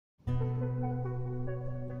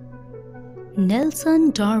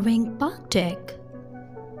Nelson Darwin Park Tech.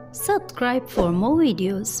 Subscribe for more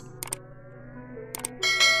videos.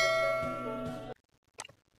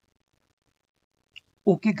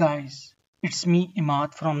 Okay guys, it's me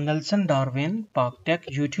Imad from Nelson Darwin Park Tech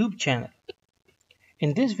YouTube channel.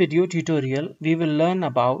 In this video tutorial, we will learn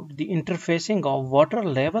about the interfacing of water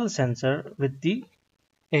level sensor with the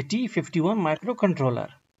AT51 microcontroller.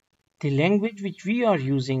 The language which we are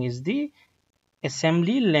using is the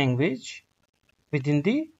assembly language within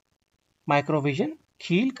the Microvision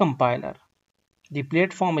Keel compiler. The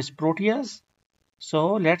platform is Proteus.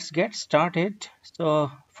 So let's get started.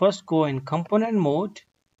 So first go in component mode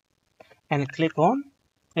and click on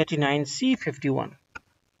 89C51.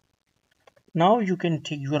 Now you can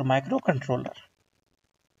take your microcontroller.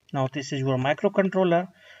 Now this is your microcontroller.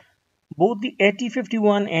 Both the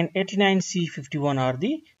 8051 and 89C51 are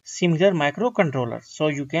the similar microcontrollers, so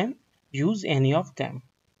you can use any of them.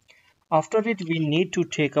 After it, we need to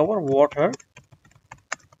take our water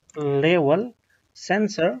level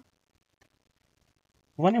sensor.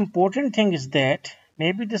 One important thing is that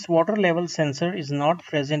maybe this water level sensor is not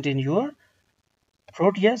present in your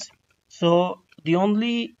Proteus. So the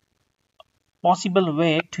only possible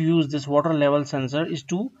way to use this water level sensor is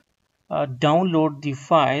to download the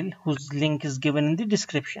file whose link is given in the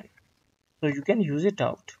description, so you can use it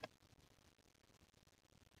out,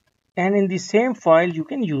 and in the same file you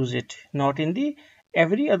can use it, not in the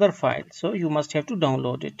every other file, so you must have to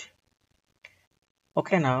download it.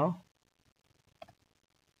 Okay, now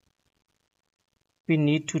we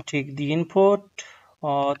need to take the input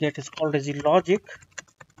that is called as the logic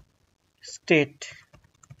state.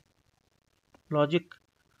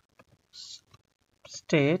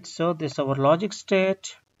 So this is our logic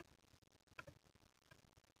state.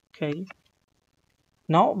 Okay,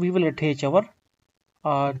 now we will attach our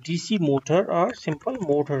DC motor or simple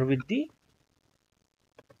motor with the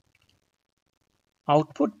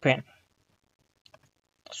output pin.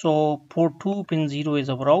 So port 2 pin 0 is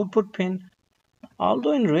our output pin,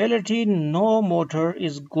 although in reality no motor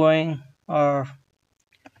is going or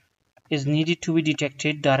is needed to be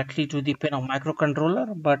detected directly to the pin of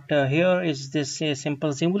microcontroller, but here is this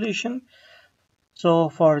simple simulation. So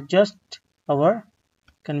for just our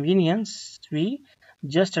convenience, we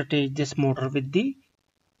just attach this motor with the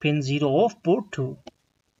pin 0 of port 2.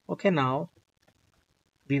 Okay, now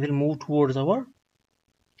we will move towards our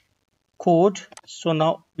code. So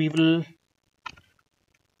now we will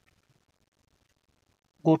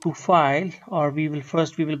go to file, or we will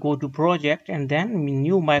go to project and then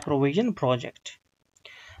new Microvision project.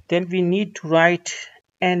 Then we need to write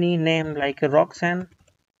any name like a Roxanne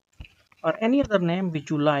or any other name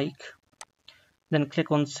which you like. Then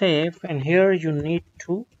click on save, and here you need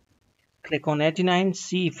to click on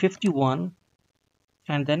 89C51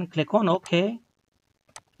 and then click on OK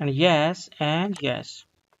and yes and yes.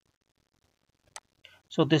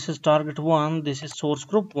 So this is target 1, this is source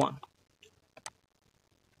group 1.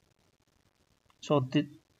 So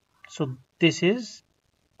this is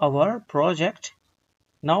our project.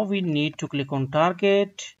 Now we need to click on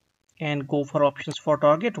target and go for options for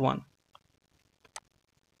target 1.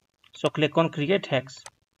 So click on create hex.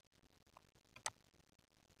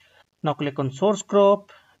 Now click on source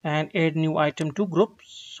group and add new item to group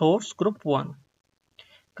source group 1.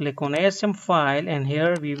 Click on ASM file, and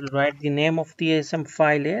here we will write the name of the ASM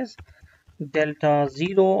file as delta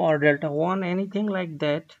 0 or delta 1, anything like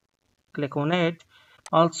that. Click on it.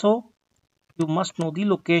 Also you must know the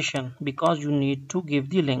location because you need to give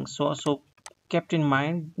the link, so kept in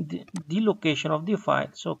mind the location of the file.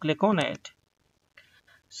 So click on it.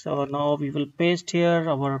 So now we will paste here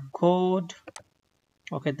our code.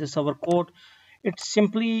 Okay, this is our code. It's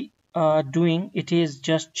simply it is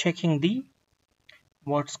just checking the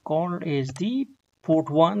what's called is the port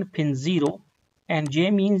 1 pin 0, and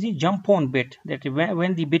J means the jump on bit, that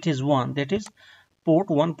when the bit is 1, that is port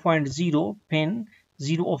 1.0 pin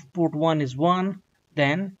 0 of port 1 is 1,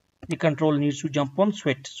 then the control needs to jump on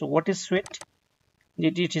switch. So what is switch?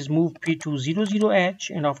 It is move P to 00H,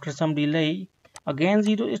 and after some delay again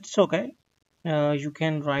 0. It's okay, you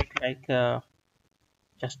can write like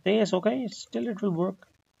just this. Okay, still it will work.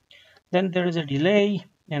 Then there is a delay,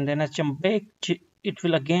 and then a jump back, it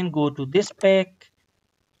will again go to this back,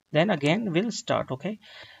 then again will start. Okay,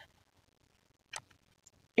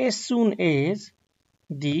 as soon as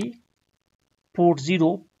the port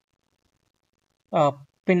 0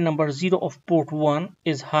 pin number 0 of port 1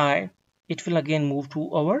 is high, it will again move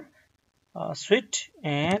to our switch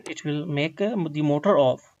and it will make the motor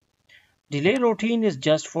off. Delay routine is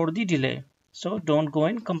just for the delay, so don't go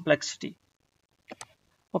in complexity.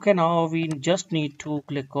 Okay, now we just need to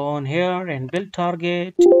click on here and build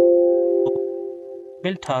target.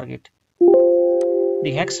 Build target.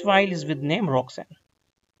 The hex file is with name Roxanne.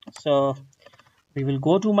 So we will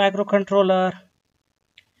go to microcontroller.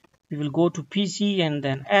 We will go to PC and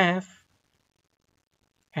then F,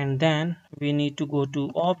 and then we need to go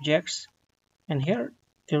to objects, and here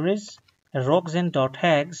there is a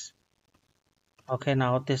roxen.hex. Okay,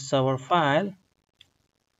 now this is our file.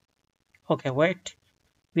 Okay, wait,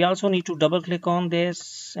 we also need to double click on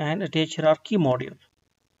this and attach here our key module.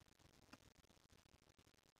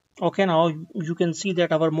 Okay, now you can see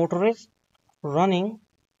that our motor is running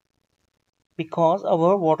because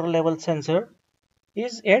our water level sensor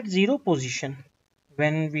is at 0 position.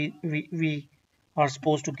 When we are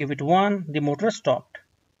supposed to give it 1, the motor stopped.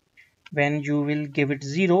 When you will give it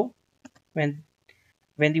 0, when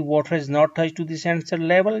the water is not touched to the sensor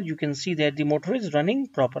level, you can see that the motor is running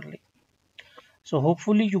properly. So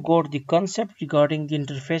hopefully you got the concept regarding the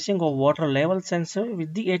interfacing of water level sensor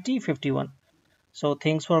with the AT51. So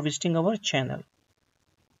thanks for visiting our channel.